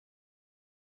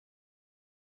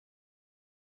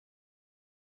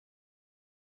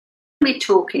We're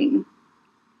talking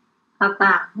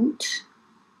about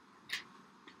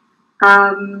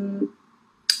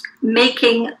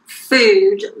making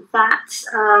food that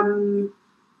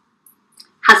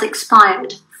has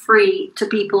expired free to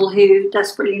people who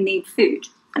desperately need food.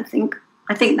 I think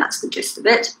that's the gist of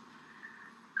it.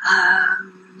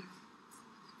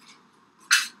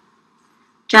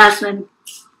 Jasmine,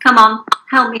 come on,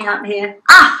 help me out here.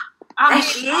 Ah, there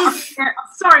she is.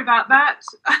 Sorry about that.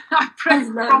 I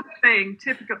pressed the wrong thing.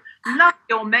 Typical. Love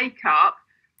your makeup.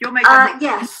 Your makeup.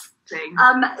 Yes.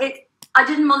 I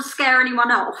didn't want to scare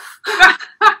anyone off.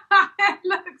 It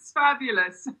looks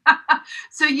fabulous.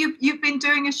 So you've been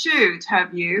doing a shoot,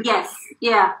 have you? Yes.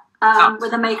 Yeah.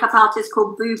 With a makeup artist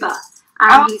called Booba,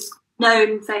 and he's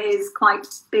known for his quite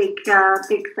big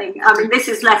thing. I mean, this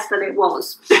is less than it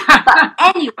was. But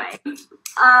anyway,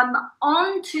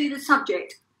 on to the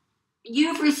subject.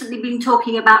 You've recently been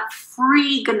talking about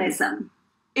freeganism.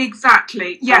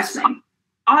 Exactly. Yes.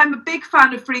 I'm a big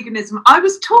fan of freeganism. I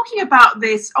was talking about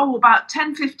this, about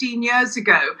 10, 15 years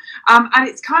ago, and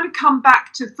it's kind of come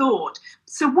back to thought.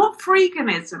 So what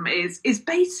freeganism is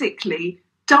basically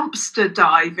dumpster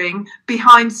diving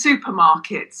behind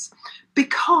supermarkets,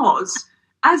 because,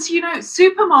 as you know,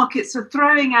 supermarkets are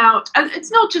throwing out, and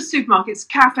it's not just supermarkets,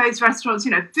 cafes, restaurants,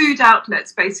 food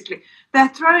outlets, basically. They're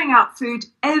throwing out food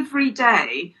every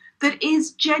day that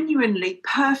is genuinely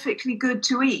perfectly good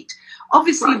to eat.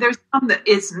 Obviously, there's some that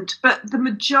isn't, but the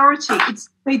majority,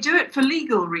 they do it for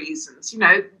legal reasons.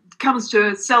 It comes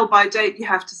to a sell-by date, you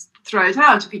have to throw it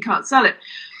out if you can't sell it.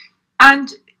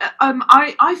 And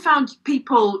I found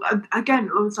people,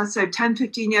 again, as I said, 10,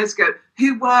 15 years ago,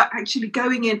 who were actually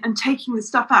going in and taking the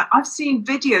stuff out. I've seen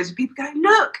videos of people going,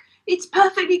 look, it's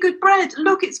perfectly good bread.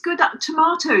 Look, it's good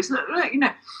tomatoes. Look,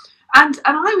 And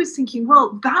I was thinking,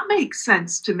 well, that makes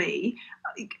sense to me.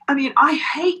 I mean, I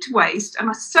hate waste, and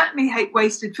I certainly hate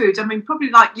wasted food. I mean, probably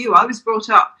like you, I was brought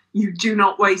up, you do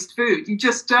not waste food. You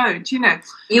just don't, You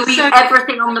eat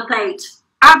everything on the plate.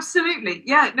 Absolutely.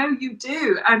 Yeah, no, you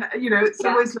do. And, it's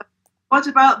always like, what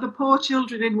about the poor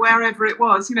children in wherever it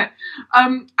was,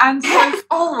 And so...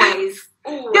 always.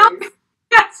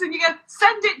 Yes, and you go,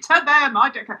 send it to them.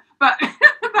 I don't care. But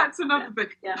that's another thing.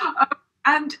 Yeah.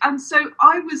 And so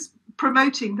I was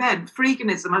promoting then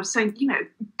freeganism. I was saying,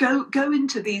 go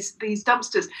into these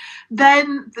dumpsters.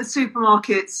 Then the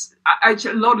supermarkets,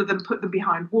 actually, a lot of them put them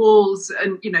behind walls,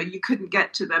 and you couldn't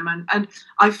get to them. And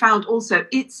I found also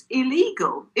it's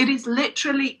illegal. It is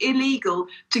literally illegal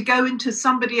to go into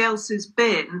somebody else's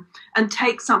bin and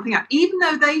take something out, even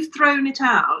though they've thrown it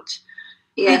out.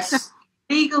 Yes. It's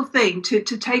a legal thing to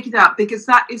take it out, because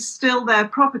that is still their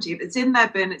property. If it's in their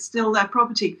bin, it's still their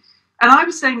property. And I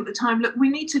was saying at the time, look, we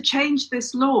need to change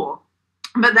this law.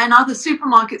 But then other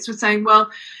supermarkets were saying, well,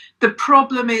 the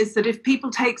problem is that if people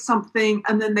take something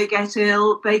and then they get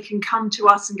ill, they can come to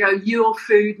us and go, your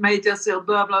food made us ill,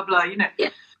 blah, blah, blah, Yeah.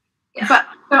 Yeah. But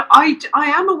so I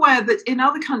am aware that in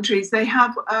other countries they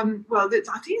have, I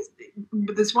think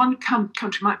there's one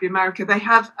country, might be America, they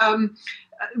have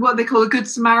what they call a Good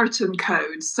Samaritan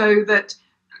code, so that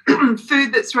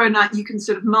food that's thrown out, you can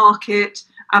sort of mark it,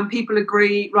 and people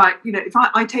agree, right, if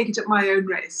I take it at my own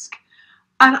risk.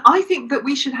 And I think that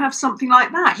we should have something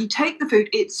like that. You take the food,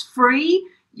 it's free,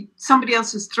 somebody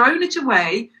else has thrown it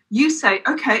away, you say,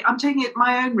 okay, I'm taking it at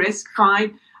my own risk,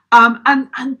 fine.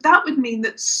 And that would mean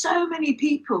that so many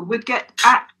people would get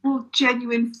actual,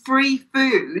 genuine, free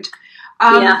food.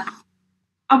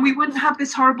 And we wouldn't have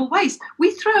this horrible waste.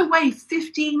 We throw away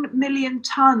 15 million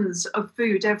tons of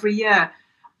food every year.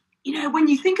 When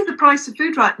you think of the price of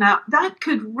food right now, that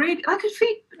could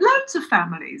feed loads of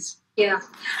families. Yeah.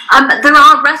 There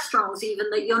are restaurants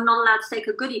even that you're not allowed to take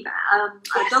a goodie bag,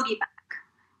 a doggy bag.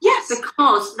 Yes.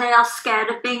 Because they are scared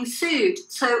of being sued.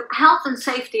 So health and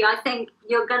safety, I think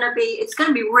it's going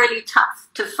to be really tough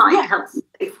to fight health and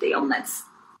safety on this.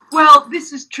 Well,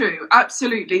 this is true.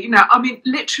 Absolutely.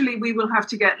 Literally we will have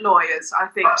to get lawyers, I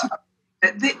think.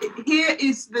 Here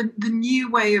is the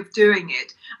new way of doing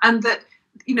it. And that,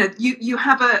 you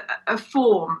have a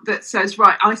form that says,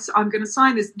 right, I'm going to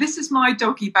sign this. This is my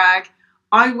doggy bag.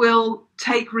 I will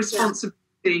take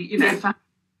responsibility, for.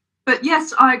 But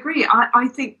yes, I agree. I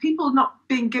think people not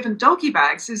being given doggy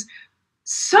bags is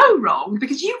so wrong,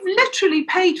 because you've literally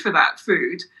paid for that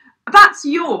food. That's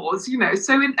yours,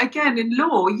 So in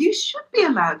law, you should be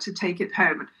allowed to take it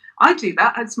home. I do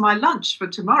that. It's my lunch for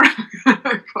tomorrow.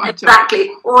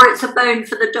 Exactly. Or it's a bone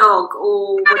for the dog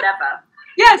or whatever.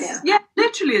 Yes,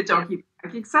 literally a doggy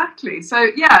bag. Exactly.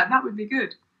 So, that would be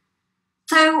good.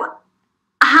 So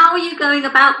how are you going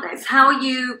about this? How are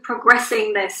you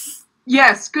progressing this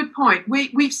Yes, good point.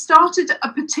 We've started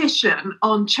a petition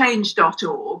on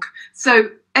change.org. So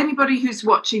anybody who's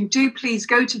watching, do please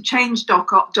go to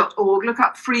change.org, look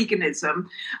up Freeganism,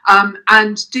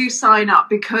 and do sign up,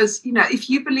 because, you know, if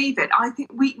you believe it, I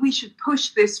think we should push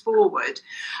this forward.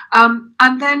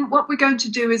 And then what we're going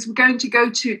to do is we're going to go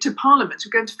to Parliament.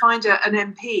 We're going to find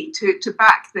an MP to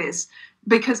back this,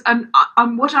 because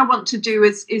what I want to do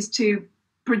is to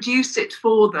produce it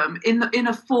for them in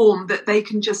a form that they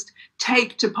can just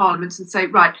take to Parliament and say,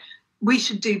 right, we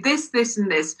should do this, this,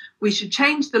 and this. We should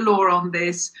change the law on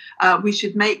this. We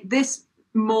should make this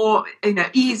more, you know,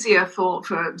 easier for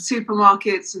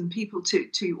supermarkets and people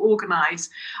to organise.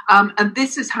 And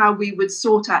this is how we would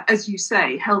sort out, as you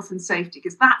say, health and safety,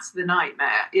 because that's the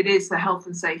nightmare. It is the health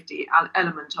and safety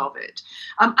element of it.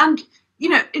 And, you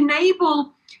know,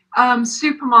 enable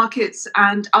supermarkets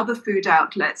and other food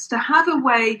outlets to have a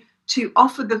way to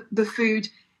offer the food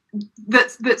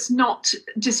that's not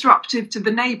disruptive to the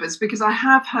neighbours, because I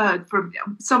have heard from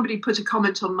somebody put a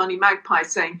comment on MoneyMagpie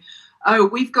saying, oh,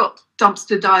 we've got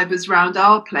dumpster divers around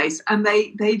our place and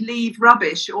they leave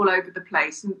rubbish all over the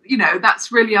place, and you know,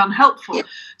 that's really unhelpful. Yeah.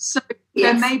 So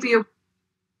there may be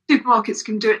supermarkets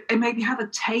can do it, and maybe have a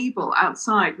table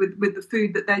outside with the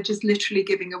food that they're just literally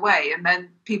giving away, and then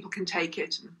people can take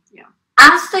it. And, yeah.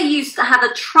 Asda used to have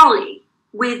a trolley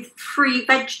with free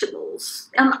vegetables.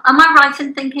 Am I right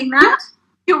in thinking that? Yeah,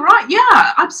 you're right.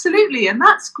 Yeah, absolutely, and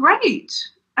that's great.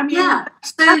 I mean, yeah,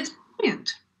 so that's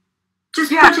brilliant.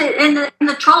 Just put it in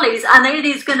the trolleys, and it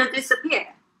is going to disappear.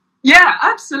 Yeah,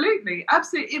 absolutely,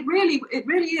 absolutely. It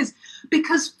really is,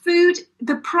 because food,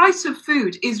 the price of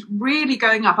food is really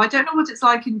going up. I don't know what it's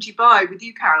like in Dubai with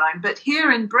you, Caroline, but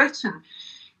here in Britain,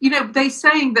 you know, they're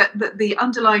saying that the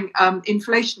underlying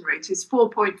inflation rate is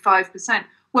 4.5%.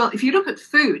 Well, if you look at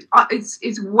food,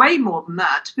 it's way more than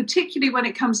that, particularly when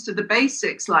it comes to the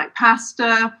basics like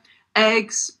pasta,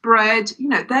 eggs, bread. You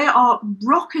know, they are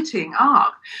rocketing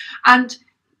up, and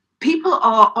people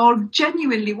are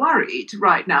genuinely worried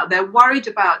right now. They're worried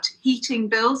about heating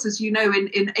bills. As you know,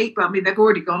 in April, I mean, they've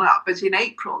already gone up, but in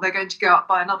April, they're going to go up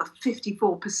by another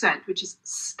 54%, which is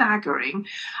staggering.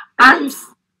 And the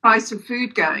price of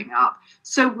food going up.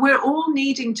 So we're all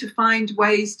needing to find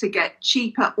ways to get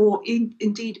cheaper or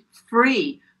indeed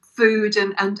free food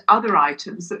and other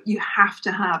items that you have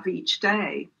to have each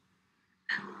day.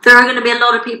 There are going to be a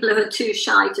lot of people who are too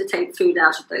shy to take food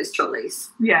out of those trolleys.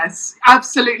 Yes,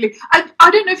 absolutely. I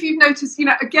don't know if you've noticed, you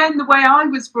know, again, the way I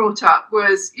was brought up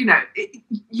was, you know,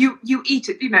 you eat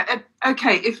it, you know,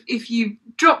 okay, if you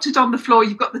dropped it on the floor,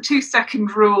 you've got the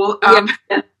 2-second rule. Yeah.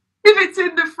 If it's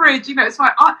in the fridge, you know, it's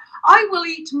fine. I will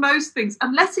eat most things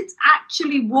unless it's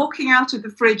actually walking out of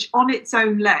the fridge on its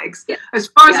own legs. Yeah. As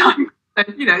far as I'm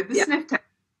concerned, you know, the sniff test.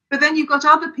 But then you've got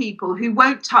other people who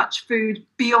won't touch food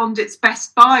beyond its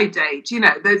best by date. You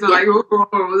know, those are like,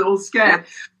 all scared.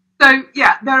 So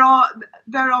yeah, there are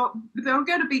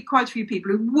going to be quite a few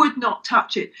people who would not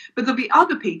touch it, but there'll be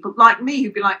other people like me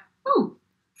who'd be like, oh,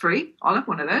 free, I'll have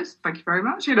one of those. Thank you very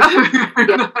much. You know.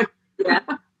 Yeah.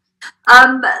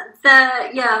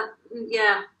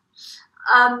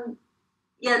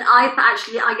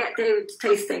 I get David to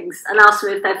taste things and ask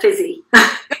them if they're fizzy.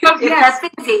 If they're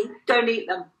fizzy, don't eat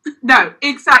them. No,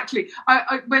 exactly.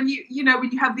 When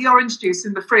you have the orange juice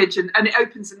in the fridge and it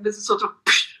opens and there's a sort of,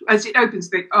 as it opens,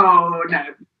 think, oh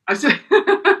no.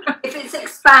 If it's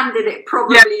expanded, it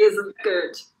probably isn't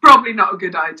good. Probably not a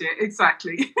good idea.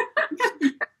 Exactly.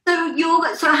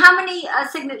 So how many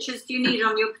signatures do you need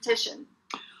on your petition?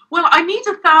 Well, I need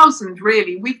 1,000,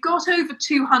 really. We've got over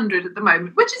 200 at the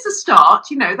moment, which is a start.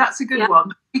 You know, that's a good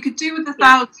one. We could do with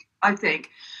 1,000, I think.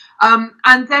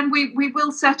 And then we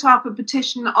will set up a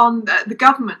petition on the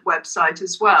government website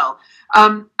as well.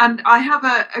 And I have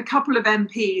a couple of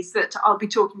MPs that I'll be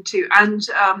talking to, and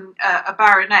a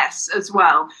baroness as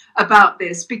well, about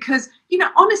this. Because, you know,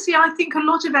 honestly, I think a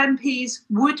lot of MPs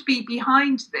would be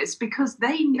behind this because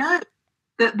they know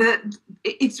that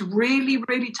it's really,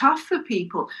 really tough for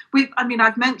people.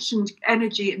 I've mentioned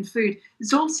energy and food.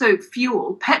 There's also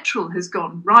fuel. Petrol has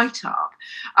gone right up,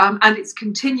 and it's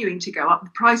continuing to go up. The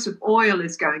price of oil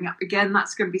is going up again.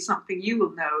 That's going to be something you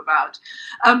will know about.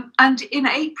 And in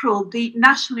April, the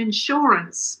national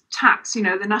insurance tax, you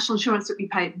know, the national insurance that we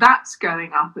pay, that's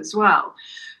going up as well.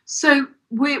 So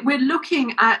we're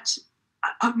looking at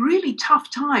a really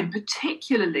tough time,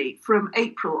 particularly from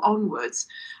April onwards.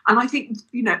 And I think,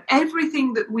 you know,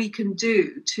 everything that we can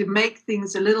do to make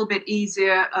things a little bit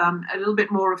easier, a little bit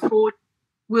more affordable,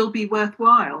 will be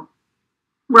worthwhile.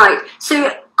 Right.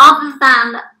 So other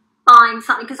than buying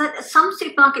something, because some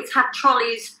supermarkets have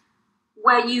trolleys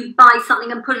where you buy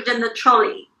something and put it in the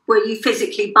trolley where you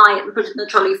physically buy it and put it in the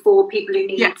trolley for people who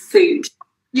need food.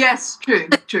 Yes, true.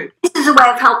 This is a way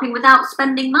of helping without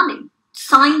spending money.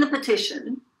 Sign the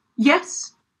petition.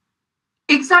 Yes,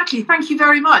 exactly. Thank you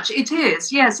very much. It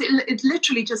is. Yes, it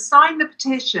literally just sign the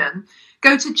petition,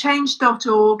 go to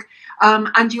change.org,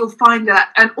 and you'll find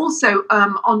that. And also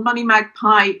on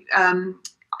MoneyMagpie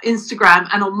Instagram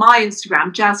and on my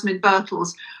Instagram, Jasmine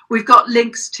Birtles, we've got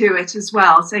links to it as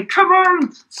well, saying, come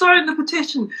on, sign the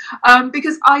petition.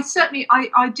 Because I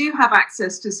do have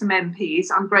access to some MPs,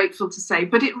 I'm grateful to say,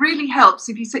 but it really helps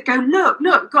if you say, look,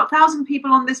 got 1,000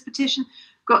 people on this petition,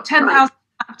 got 10,000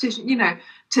 petition,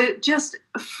 to just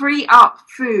free up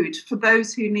food for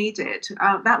those who need it.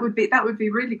 That would be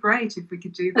really great if we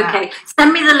could do that. Okay,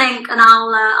 send me the link and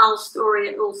I'll store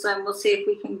it also, and we'll see if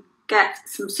we can get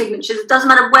some signatures. It doesn't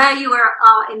matter where you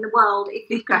are in the world, if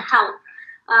you can help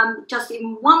just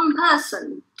even one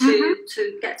person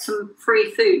to get some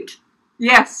free food.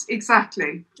 Yes,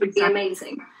 exactly. Would be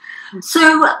amazing. So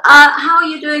how are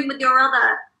you doing with your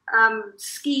other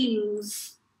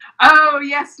schemes? Oh,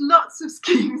 yes, lots of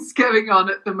schemes going on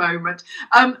at the moment.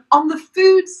 On the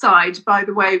food side, by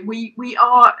the way, we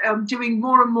are doing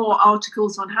more and more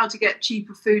articles on how to get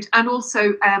cheaper food and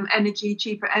also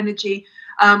cheaper energy.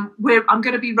 I'm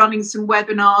going to be running some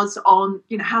webinars on,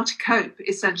 how to cope,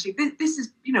 essentially. This is,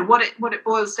 what it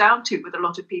boils down to with a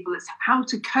lot of people is how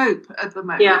to cope at the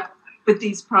moment with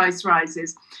these price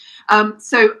rises.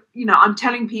 So, I'm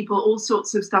telling people all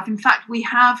sorts of stuff. In fact, we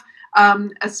have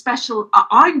a special,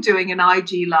 I'm doing an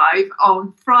IG live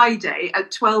on Friday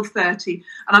at 12:30,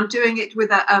 and I'm doing it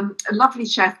with a lovely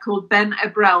chef called Ben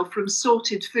Ebrell from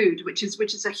Sorted Food, which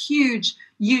is a huge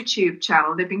YouTube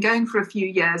channel. They've been going for a few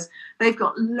years. They've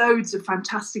got loads of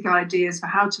fantastic ideas for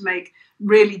how to make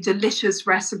really delicious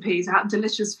recipes,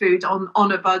 delicious food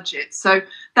on a budget. So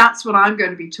that's what I'm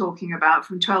going to be talking about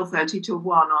from 12:30 to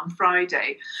 1 on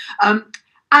Friday.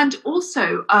 And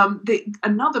also,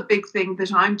 another big thing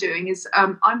that I'm doing is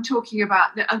I'm talking about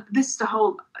this, the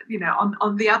whole,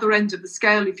 on the other end of the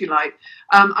scale, if you like.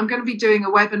 I'm going to be doing a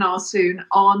webinar soon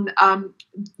on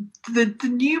the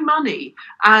new money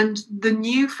and the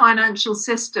new financial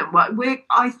system.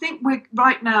 I think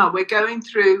right now we're going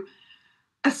through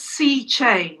a sea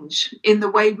change in the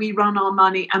way we run our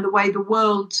money and the way the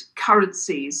world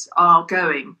currencies are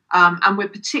going. And we're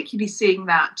particularly seeing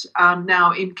that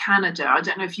now in Canada. I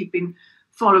don't know if you've been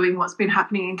following what's been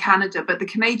happening in Canada, but the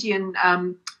Canadian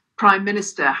Prime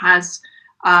Minister has,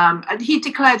 he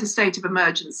declared a state of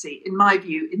emergency, in my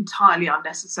view, entirely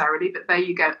unnecessarily, but there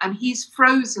you go. And he's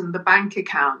frozen the bank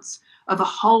accounts of a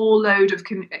whole load of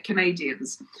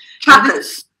Canadians.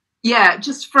 Trappers.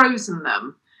 Just frozen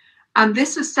them. And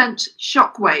this has sent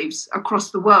shockwaves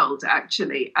across the world,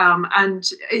 actually. And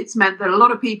it's meant that a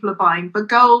lot of people are buying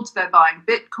gold, they're buying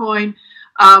Bitcoin.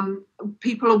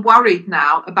 People are worried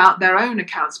now about their own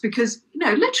accounts because,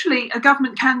 literally a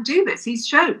government can do this. He's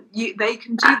shown they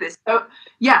can do this. So,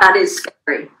 that is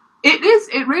scary. It is.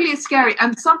 It really is scary.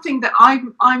 And something that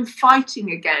I'm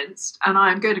fighting against, and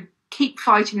I'm going to keep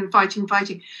fighting and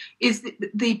fighting, is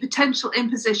the potential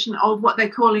imposition of what they're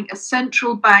calling a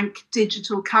central bank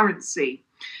digital currency.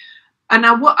 And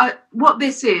now what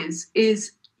this is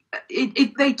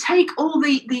they take all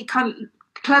the kind of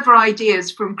clever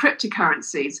ideas from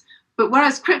cryptocurrencies, but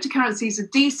whereas cryptocurrencies are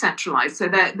decentralized,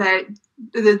 so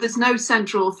there's no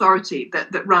central authority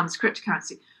that runs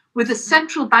cryptocurrency. With a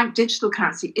central bank digital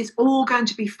currency, it's all going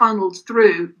to be funneled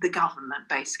through the government,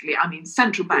 basically. I mean,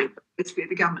 central bank, but basically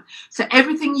the government. So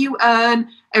everything you earn,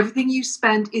 everything you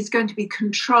spend is going to be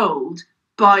controlled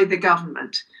by the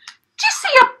government. Do you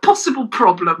see a possible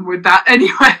problem with that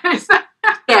anyway?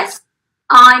 Yes.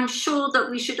 I'm sure that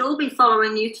we should all be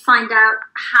following you to find out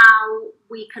how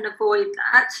we can avoid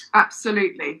that.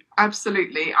 Absolutely.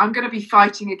 I'm going to be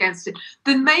fighting against it.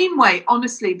 The main way,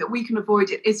 honestly, that we can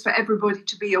avoid it is for everybody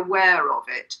to be aware of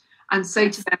it and say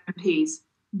to their MPs,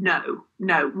 no,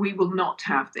 we will not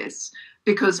have this.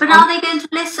 But are they going to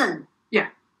listen? Yeah.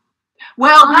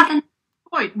 Well, that's the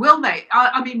point. Will they?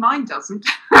 I mean, mine doesn't.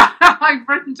 I've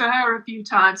written to her a few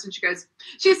times and she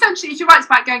writes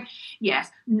back going, yes,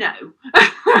 no.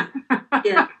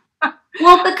 Yeah.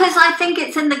 Well, because I think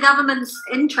it's in the government's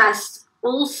interest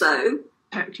also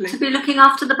to be looking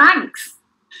after the banks.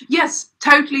 Yes,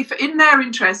 totally. In their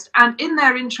interest, and in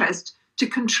their interest to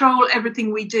control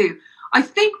everything we do. I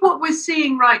think what we're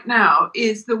seeing right now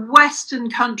is the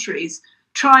Western countries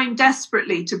trying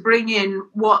desperately to bring in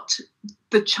what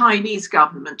the Chinese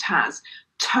government has,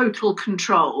 total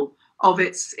control of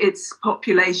its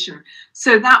population.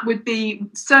 So that would be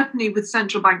certainly with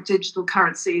central bank digital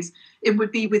currencies. It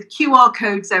would be with QR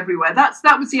codes everywhere.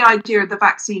 That was the idea of the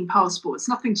vaccine passport. It's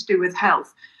nothing to do with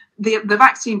health. The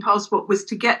vaccine passport was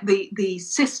to get the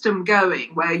system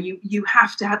going, where you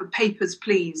have to have a papers,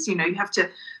 please. You have to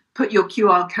put your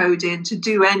QR code in to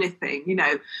do anything.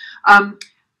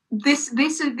 These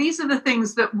are the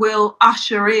things that will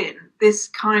usher in this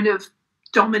kind of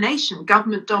domination,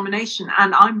 government domination,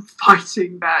 and I'm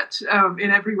fighting that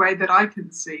in every way that I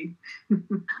can see.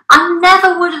 I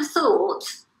never would have thought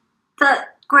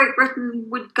that Great Britain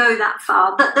would go that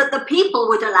far, that the people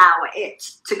would allow it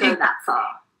to go that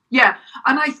far. Yeah,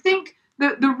 and I think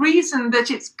that the reason that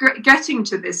it's getting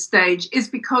to this stage is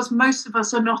because most of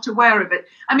us are not aware of it.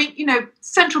 I mean,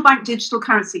 central bank digital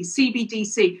currency,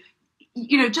 CBDC,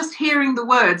 just hearing the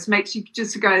words makes you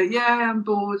just go, yeah, I'm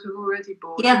bored, I'm already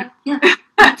bored. Yeah.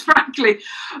 Frankly.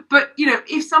 But,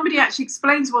 if somebody actually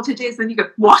explains what it is, then you go,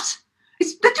 what?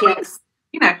 It's literally, yes.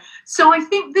 So I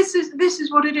think this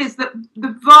is what it is, that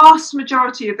the vast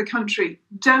majority of the country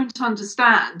don't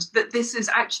understand that this is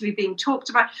actually being talked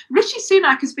about. Rishi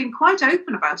Sunak has been quite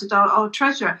open about it, our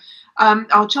treasurer,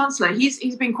 our chancellor.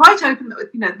 He's been quite open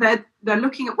that, they're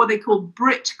looking at what they call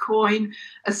Britcoin,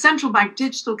 a central bank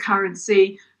digital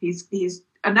currency. He's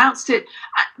announced it,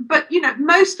 but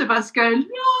most of us go la,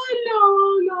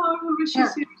 Rishi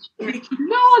Sunak,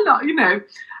 la,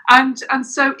 and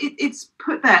so it's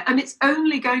put there, and it's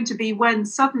only going to be when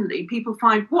suddenly people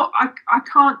find, what, I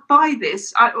can't buy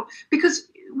this, because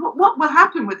what will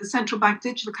happen with the central bank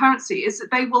digital currency is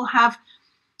that they will have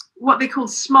what they call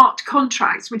smart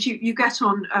contracts, which you get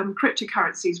on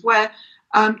cryptocurrencies, where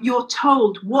you're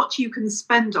told what you can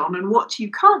spend on and what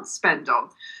you can't spend on.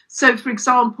 So, for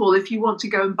example, if you want to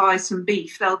go and buy some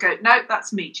beef, they'll go, no,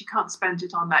 that's meat. You can't spend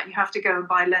it on that. You have to go and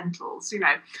buy lentils,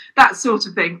 that sort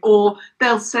of thing. Or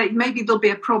they'll say, maybe there'll be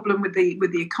a problem with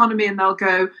the economy, and they'll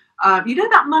go,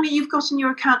 that money you've got in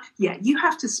your account, yeah, you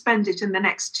have to spend it in the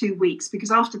next 2 weeks,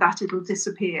 because after that it'll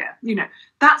disappear.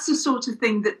 That's the sort of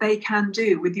thing that they can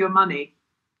do with your money.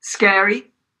 Scary.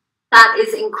 That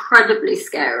is incredibly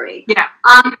scary. Yeah.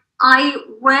 I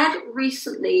read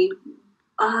recently,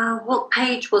 what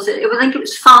page was it? I think it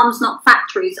was Farms Not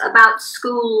Factories, about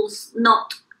schools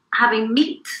not having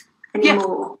meat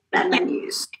anymore in their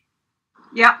menus.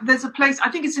 Yeah, there's a place, I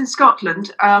think it's in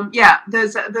Scotland.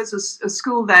 There's a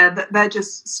school there that they're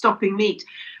just stopping meat.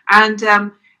 And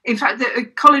in fact,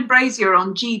 Colin Brazier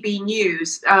on GB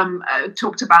News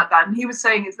talked about that, and he was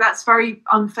saying that's very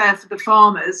unfair for the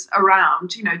farmers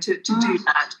around, to do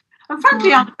that. And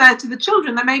frankly, unfair to the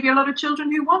children. There may be a lot of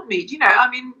children who want meat.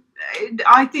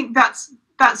 I think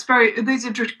these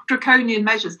are draconian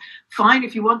measures. Fine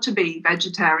if you want to be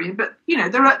vegetarian, but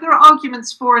there are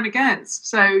arguments for and against.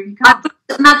 So you can't.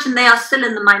 I imagine they are still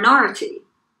in the minority.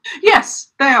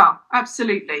 Yes, they are,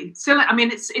 absolutely. Still,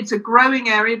 it's a growing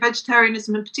area.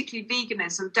 Vegetarianism and particularly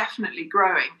veganism definitely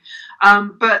growing,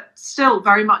 but still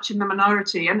very much in the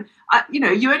minority. And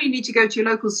you only need to go to your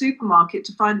local supermarket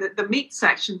to find that the meat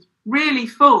section's really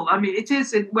full. It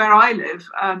is where I live.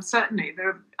 Certainly,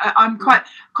 I'm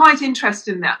quite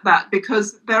interested in that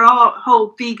because there are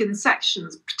whole vegan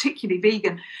sections, particularly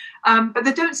vegan, but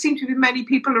there don't seem to be many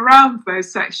people around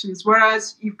those sections.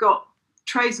 Whereas you've got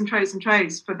trays and trays and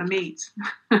trays for the meat.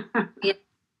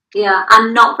 Yeah,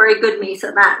 and not very good meat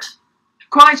at that.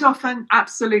 Quite often,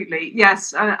 absolutely,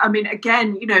 yes.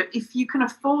 Again, if you can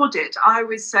afford it, I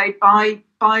always say buy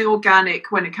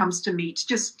organic when it comes to meat,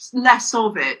 just less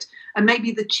of it, and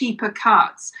maybe the cheaper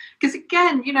cuts. Because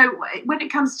again, when it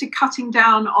comes to cutting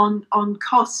down on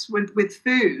costs with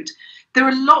food, there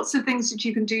are lots of things that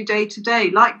you can do day to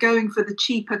day, like going for the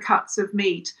cheaper cuts of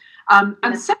meat. And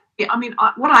secondly,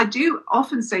 what I do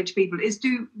often say to people is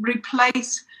do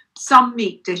replace some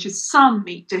meat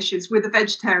dishes with a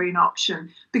vegetarian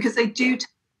option, because they do tend to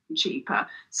be cheaper.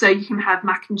 So you can have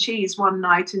mac and cheese one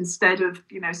night instead of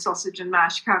sausage and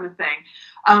mash kind of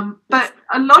thing. But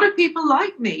a lot of people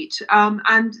like meat,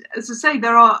 and as I say,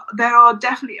 there are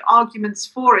definitely arguments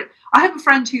for it. I have a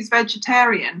friend who's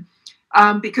vegetarian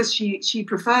because she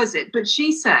prefers it, but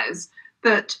she says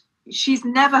that she's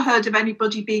never heard of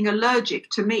anybody being allergic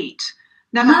to meat.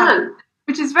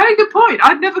 Which is a very good point.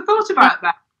 I've never thought about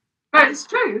that. But it's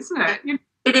true, isn't it?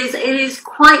 It is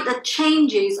quite, the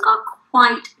changes are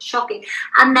quite shocking,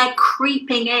 and they're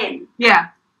creeping in. Yeah,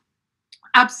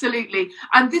 absolutely.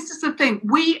 And this is the thing.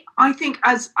 I think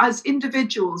as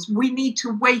individuals, we need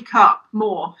to wake up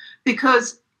more,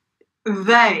 because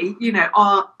they,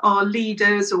 our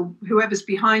leaders, or whoever's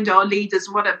behind our leaders,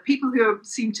 whatever, people who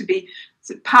seem to be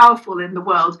powerful in the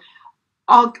world,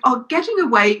 are getting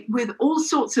away with all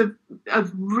sorts of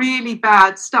really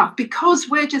bad stuff because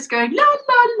we're just going la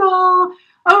la la.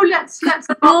 Oh, let's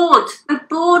we're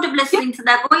bored of listening to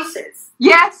their voices.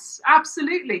 Yes,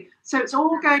 absolutely. So it's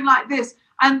all going like this,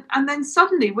 and then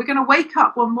suddenly we're going to wake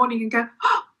up one morning and go,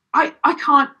 oh,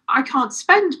 I can't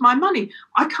spend my money.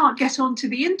 I can't get onto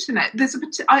the internet. A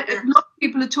lot of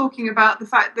people are talking about the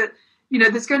fact that, you know,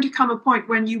 there's going to come a point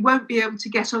when you won't be able to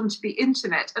get onto the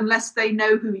internet unless they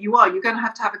know who you are. You're going to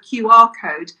have a QR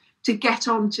code to get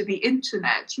onto the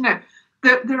internet. You know,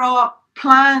 there are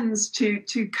plans to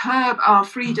curb our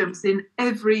freedoms in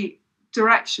every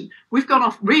direction. We've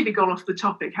really gone off the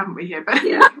topic, haven't we here? But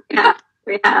yeah.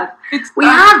 We have. We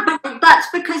have, but that's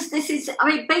because this is, I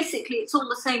mean, basically it's all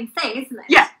the same thing, isn't it?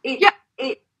 Yeah.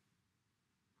 It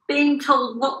being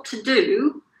told what to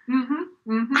do,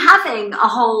 mm-hmm. having a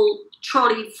whole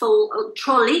trolley full of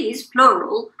trolleys,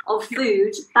 plural, of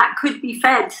food that could be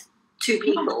fed to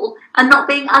people and not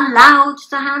being allowed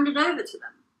to hand it over to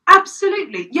them.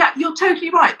 Absolutely. Yeah, you're totally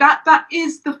right. That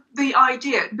is the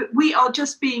idea, that we are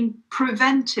just being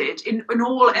prevented in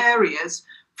all areas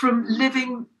from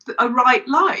living a right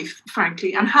life,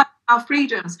 frankly, and having our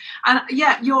freedoms. And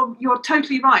yeah, you're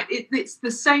totally right. It's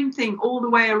the same thing all the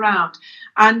way around.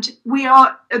 And we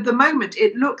are, at the moment,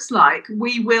 it looks like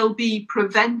we will be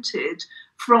prevented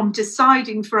from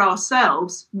deciding for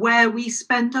ourselves where we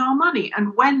spend our money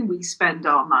and when we spend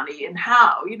our money and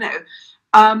how, you know.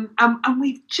 And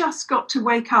we've just got to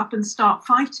wake up and start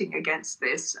fighting against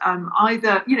this,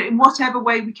 either, you know, in whatever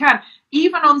way we can,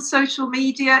 even on social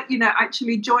media, you know,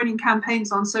 actually joining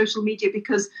campaigns on social media,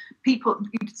 because people,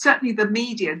 certainly the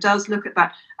media does look at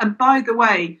that. And by the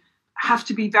way, have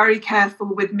to be very careful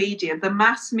with media. The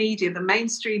mass media, the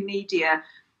mainstream media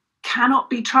cannot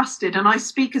be trusted. And I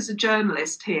speak as a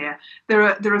journalist here. There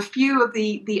are a few of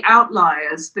the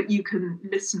outliers that you can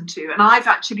listen to. And I've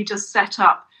actually just set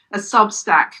up a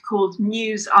Substack called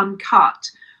News Uncut,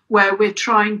 where we're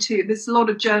trying to, there's a lot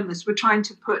of journalists, we're trying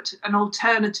to put an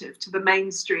alternative to the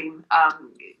mainstream,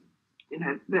 you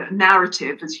know, the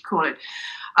narrative, as you call it.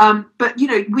 But, you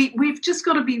know, we've just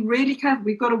got to be really careful.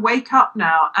 We've got to wake up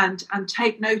now and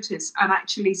take notice and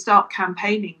actually start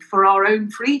campaigning for our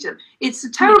own freedom. It's a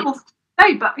terrible thing to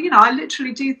say, but, you know, I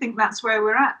literally do think that's where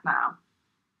we're at now.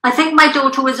 I think my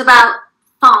daughter was about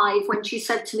 5 when she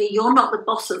said to me, "You're not the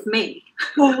boss of me."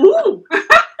 Ooh.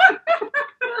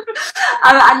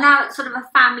 And now it's sort of a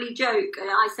family joke. And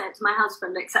I said to my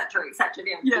husband, etc., etc.,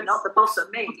 you know, yes. "You're not the boss of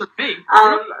me." Boss of me.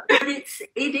 But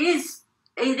it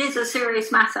is a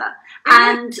serious matter.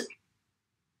 And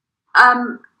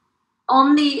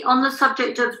on the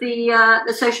subject of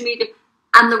the social media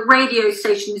and the radio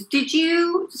stations, did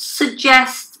you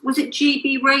suggest, was it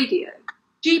GB Radio?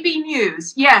 GB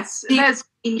News, yes. There's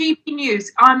GB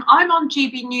News. I'm on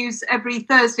GB News every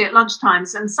Thursday at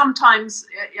lunchtimes and sometimes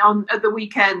at the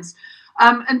weekends.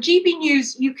 And GB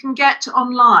News you can get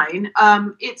online.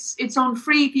 It's on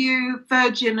Freeview,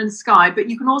 Virgin and Sky, but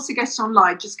you can also get it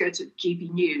online. Just go to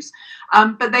GB News.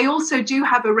 But they also do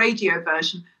have a radio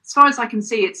version. As far as I can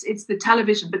see, it's the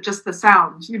television, but just the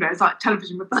sound. You know, it's like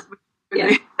television with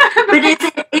yeah. But is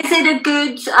it a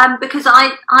good, because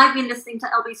I've been listening to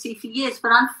LBC for years,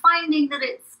 but I'm finding that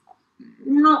it's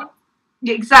not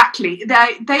exactly.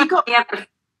 They got.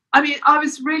 I mean, I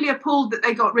was really appalled that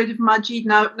they got rid of Maajid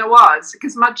Nawaz,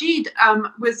 because Maajid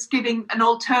was giving an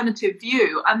alternative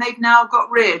view, and they've now got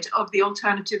rid of the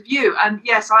alternative view. And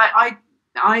yes, I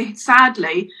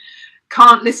sadly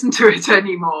can't listen to it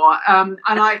anymore. And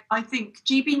I think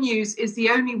GB News is the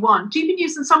only one. GB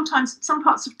News and sometimes some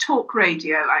parts of Talk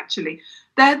Radio, actually,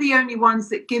 they're the only ones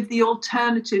that give the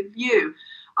alternative view.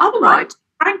 Otherwise,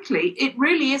 frankly, it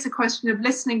really is a question of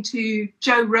listening to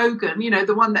Joe Rogan, you know,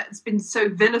 the one that's been so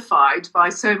vilified by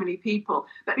so many people.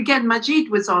 But again, Maajid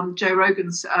was on Joe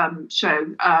Rogan's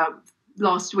show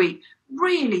last week.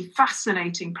 Really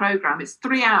fascinating program. It's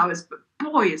 3 hours, but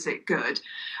boy, is it good.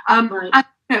 And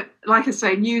you know, like I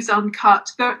say, News Uncut,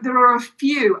 there are a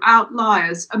few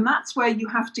outliers, and that's where you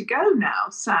have to go now,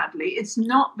 sadly. It's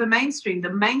not the mainstream. The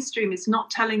mainstream is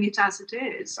not telling it as it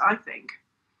is, I think.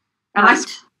 And I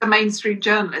speak as a mainstream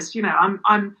journalist, you know,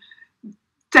 I'm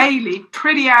daily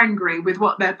pretty angry with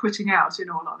what they're putting out, in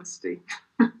all honesty.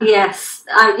 Yes,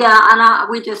 and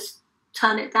we just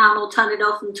turn it down or turn it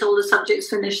off until the subject's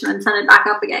finished and then turn it back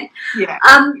up again. Yeah.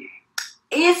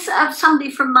 Is somebody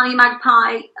from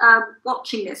MoneyMagpie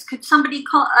watching this? Could somebody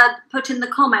put in the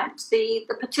comments the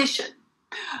petition?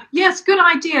 Yes, good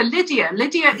idea. Lydia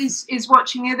is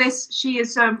watching this. She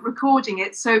is recording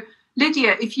it. So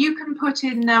Lydia, if you can put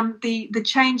in the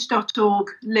change.org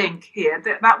link here,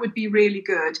 that would be really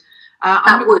good.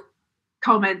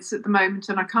 comments at the moment,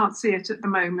 and I can't see it at the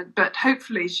moment, but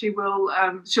hopefully she'll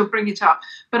bring it up.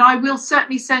 But I will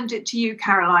certainly send it to you,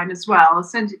 Caroline, as well. I'll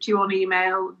send it to you on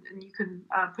email, and you can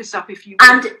put it up if you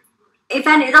want. And if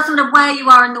any, it doesn't matter where you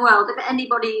are in the world, if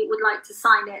anybody would like to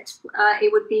sign it,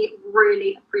 it would be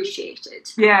really appreciated.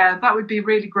 Yeah, that would be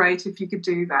really great if you could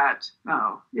do that.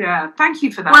 Oh, yeah. Thank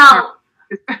you for that. Well,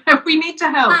 we need to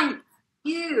help. Thank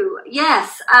you.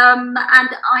 Yes. And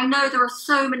I know there are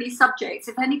so many subjects.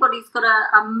 If anybody's got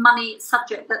a money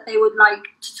subject that they would like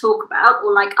to talk about,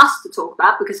 or like us to talk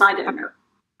about, because I don't know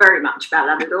very much about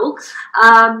that at all,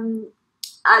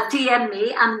 DM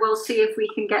me and we'll see if we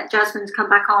can get Jasmine to come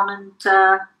back on and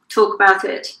talk about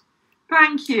it.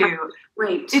 Thank you.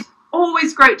 Great. It's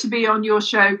always great to be on your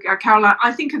show, Caroline.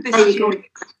 I think of this as your...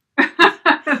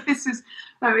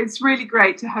 it's really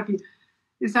great to have you.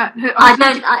 Is that...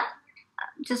 I'm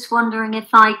just wondering if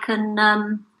I can...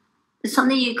 there's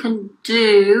something you can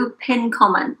do, pin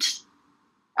comment.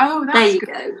 Oh, that's there you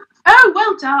good. go. Oh,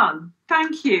 well done.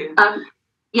 Thank you.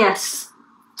 Yes.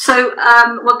 So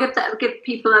we'll give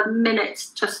people a minute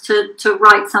just to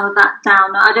write some of that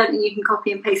down. I don't think you can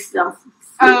copy and paste it,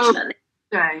 unfortunately.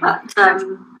 Oh,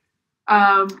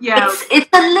 but yeah, it's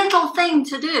a little thing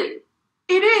to do.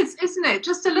 It is, isn't it?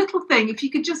 Just a little thing. If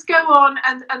you could just go on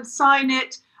and sign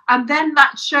it, and then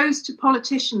that shows to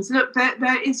politicians, look,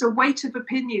 there is a weight of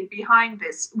opinion behind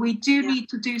this. We do need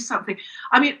to do something.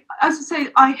 I mean, as I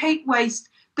say, I hate waste.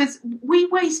 We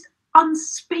waste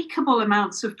unspeakable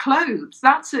amounts of clothes.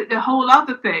 That's a whole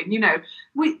other thing, you know.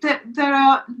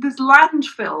 There's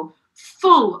landfill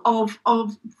full of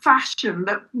fashion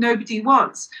that nobody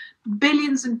wants.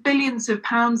 Billions and billions of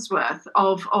pounds worth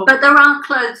of But there are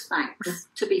clothes banks,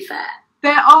 to be fair.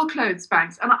 There are clothes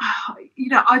banks, and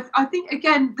I think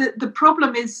again the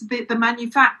problem is the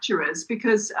manufacturers,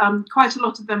 because quite a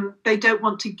lot of them, they don't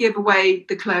want to give away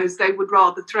the clothes. They would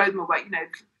rather throw them away, you know,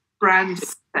 branded,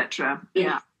 etc.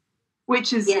 Yeah.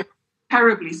 Which is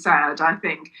terribly sad, I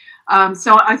think.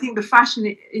 So I think the fashion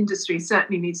industry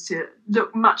certainly needs to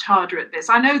look much harder at this.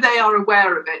 I know they are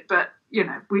aware of it, but, you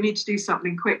know, we need to do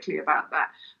something quickly about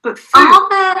that. But are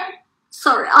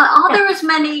there as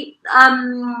many,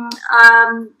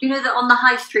 you know, that on the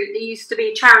high street there used to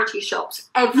be charity shops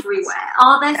everywhere?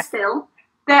 Are there still?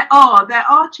 There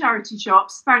are charity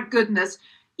shops, thank goodness.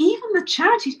 Even the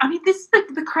charities, I mean, this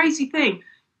is the crazy thing.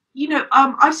 You know,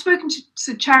 I've spoken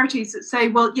to charities that say,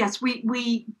 well, yes,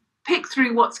 we pick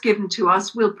through what's given to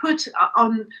us. We'll put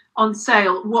on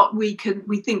sale what we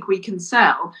think we can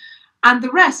sell, and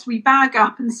the rest we bag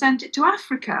up and send it to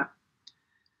Africa.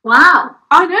 Wow,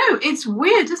 I know, it's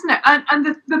weird, isn't it? And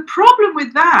the problem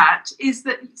with that is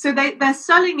that they're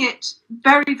selling it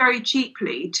very, very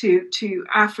cheaply to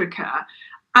Africa.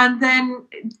 And then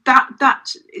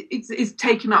that is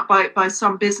taken up by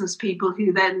some business people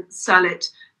who then sell it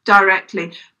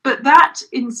directly. But that,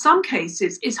 in some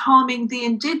cases, is harming the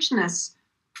indigenous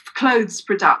clothes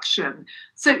production.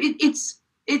 So it's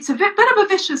a bit of a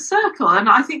vicious circle. And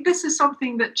I think this is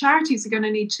something that charities are going to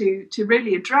need to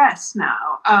really address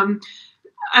now.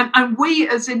 And we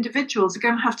as individuals are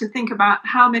going to have to think about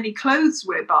how many clothes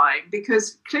we're buying,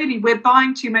 because clearly we're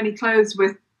buying too many clothes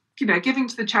with, you know, giving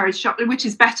to the charity shop, which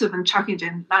is better than chucking it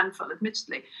in landfill,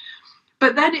 admittedly.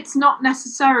 But then it's not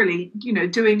necessarily, you know,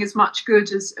 doing as much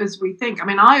good as we think. I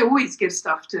mean, I always give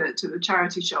stuff to the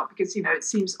charity shop because, you know, it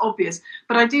seems obvious.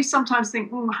 But I do sometimes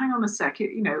think, oh, hang on a sec,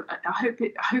 you know, I hope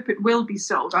it will be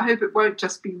sold. I hope it won't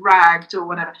just be ragged or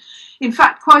whatever. In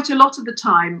fact, quite a lot of the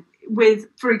time with,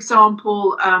 for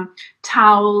example,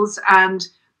 towels and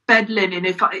bed linen,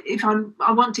 if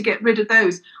I want to get rid of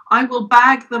those, I will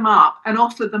bag them up and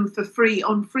offer them for free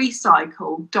on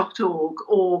freecycle.org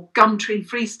or Gumtree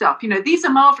Free Stuff. You know, these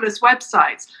are marvellous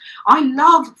websites. I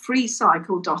love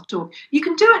freecycle.org. You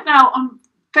can do it now on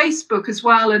Facebook as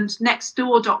well, and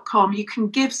nextdoor.com. You can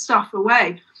give stuff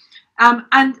away. And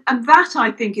that,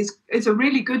 I think, is a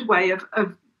really good way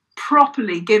of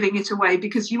properly giving it away,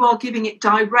 because you are giving it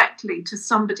directly to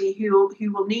somebody who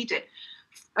will need it.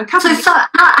 So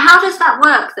how does that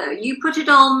work, though? You put it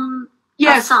on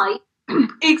a site?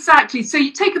 Exactly. So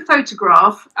you take a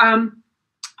photograph, and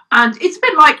it's a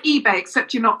bit like eBay,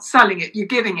 except you're not selling it, you're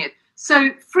giving it.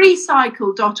 So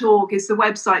freecycle.org is the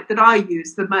website that I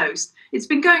use the most. It's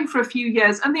been going for a few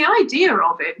years, and the idea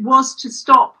of it was to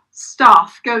stop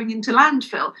stuff going into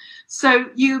landfill. So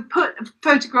you put a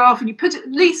photograph and you put at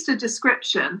least a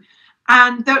description,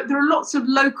 and there are lots of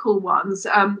local ones.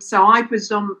 So I put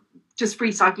it on just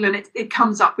Freecycle, and it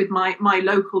comes up with my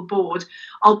local board.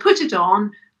 I'll put it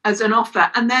on as an offer,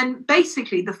 and then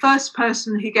basically the first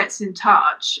person who gets in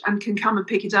touch and can come and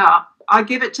pick it up, I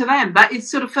give it to them. That is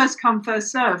sort of first come,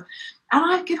 first serve. And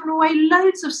I've given away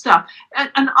loads of stuff.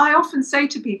 And I often say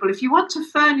to people, if you want to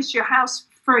furnish your house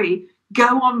free,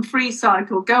 go on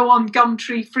FreeCycle, go on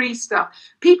Gumtree free stuff.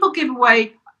 People give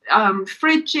away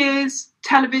fridges,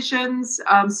 televisions,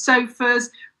 sofas,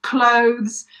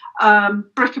 clothes,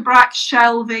 bric-a-brac,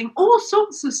 shelving, all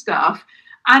sorts of stuff.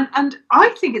 And I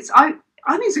think it's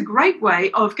a great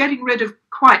way of getting rid of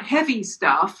quite heavy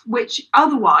stuff, which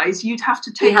otherwise you'd have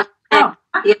to take out.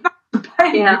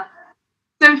 Yeah.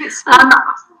 So if it's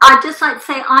I'd just like to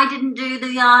say I didn't do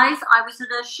the eyes. I was at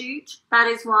a shoot. That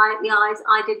is why the eyes,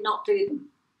 I did not do them.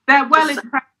 They're well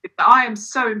impressive. I am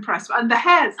so impressed. And the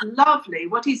hair's lovely.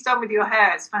 What he's done with your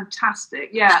hair is fantastic.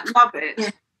 Yeah, love it.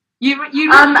 Yeah.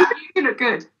 You look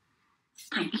good.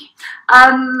 Thank you.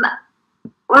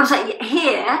 What was I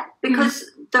here? Because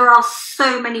there are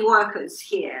so many workers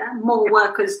here, more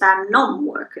workers than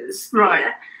non-workers. Right.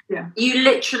 Here. Yeah. You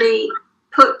literally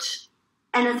put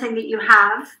anything that you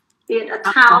have, be it a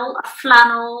towel, a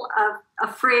flannel, a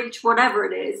fridge, whatever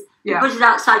it is, you put it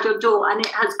outside your door and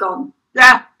it has gone.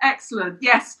 Yeah, excellent.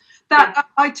 Yes,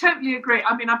 I totally agree.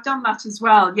 I mean, I've done that as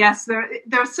well. Yes, there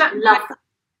are certain things,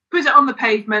 put it on the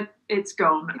pavement, it's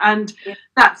gone, and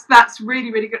that's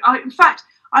really, really good. In fact,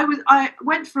 I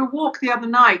went for a walk the other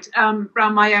night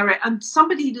around my area, and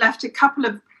somebody left a couple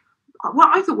of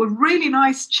what I thought were really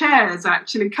nice chairs.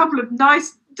 Actually, a couple of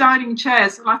nice dining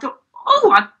chairs, and I thought,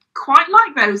 oh, I quite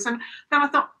like those. And then I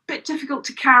thought, a bit difficult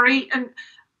to carry, and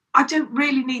I don't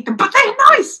really need them, but they're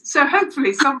nice. So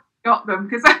hopefully somebody got them,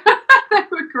 because they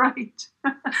were great.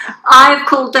 I've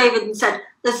called David and said,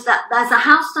 there's a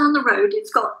house down the road,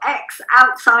 it's got X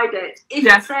outside it. If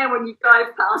it's there when you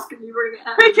drive past, can you bring it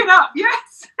out? Pick it up,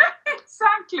 yes,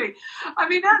 exactly. I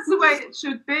mean, that's the way it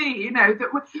should be, you know.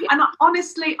 And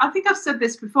honestly, I think I've said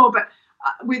this before, but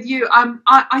with you,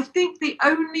 I think the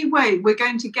only way we're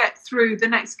going to get through the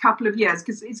next couple of years,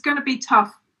 because it's going to be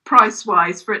tough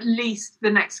price-wise for at least the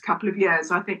next couple of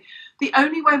years, I think the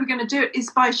only way we're going to do it is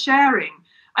by sharing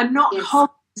and not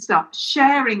holding stuff,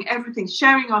 sharing everything,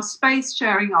 sharing our space,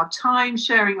 sharing our time,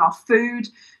 sharing our food,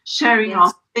 sharing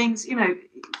our things. You know,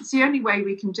 it's the only way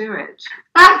we can do it.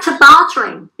 Back to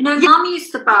bartering. You know, Mum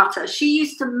used to barter. She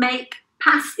used to make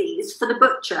pasties for the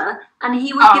butcher and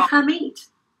he would give her meat.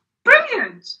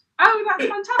 Brilliant. Oh, that's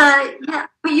fantastic. Yeah,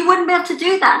 but you wouldn't be able to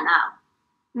do that now.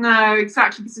 No,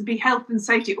 exactly, because it'd be health and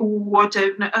safety. Oh, I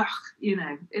don't know. Ugh, you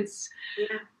know, it's...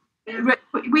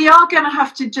 We are going to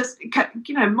have to just,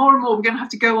 you know, more and more we're going to have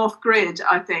to go off grid,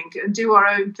 I think, and do our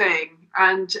own thing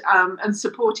and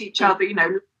support each other, you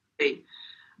know,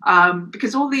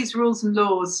 because all these rules and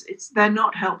laws, they're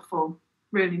not helpful,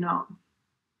 really not.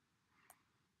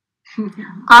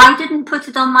 I didn't put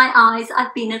it on my eyes.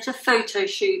 I've been at a photo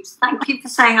shoot. Thank you for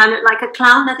saying I look like a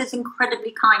clown. That is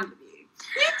incredibly kind of you.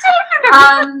 You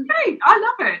do. Great. I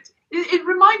love it. It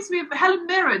reminds me of Helen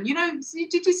Mirren. You know,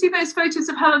 did you see those photos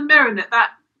of Helen Mirren at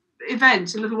that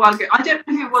event a little while ago? I don't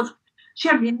know who it was. She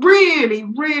had really,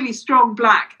 really strong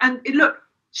black, and she looked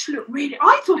really.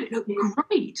 I thought it looked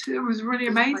great. It was really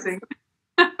amazing.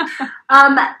 So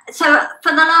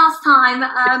for the last time,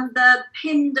 the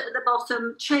pinned at the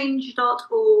bottom,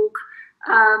 change.org,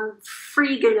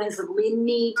 Freeganism. We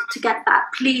need to get that.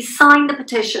 Please sign the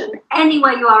petition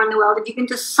anywhere you are in the world. If you can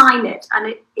just sign it,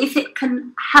 and if it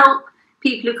can help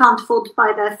people who can't afford to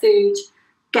buy their food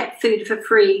get food for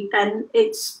free, then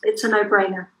it's a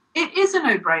no-brainer. It is a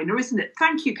no-brainer, isn't it?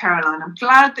 Thank you, Caroline. I'm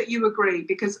glad that you agree,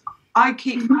 because I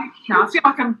feel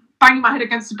like I'm banging my head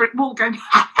against the brick wall going,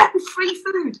 free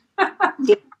food.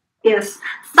 Yes.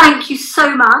 Thank you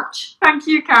so much. Thank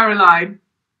you, Caroline.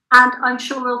 And I'm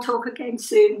sure we'll talk again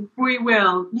soon. We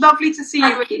will. Lovely to see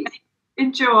you.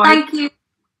 Enjoy. Thank you.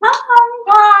 Bye.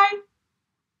 Bye.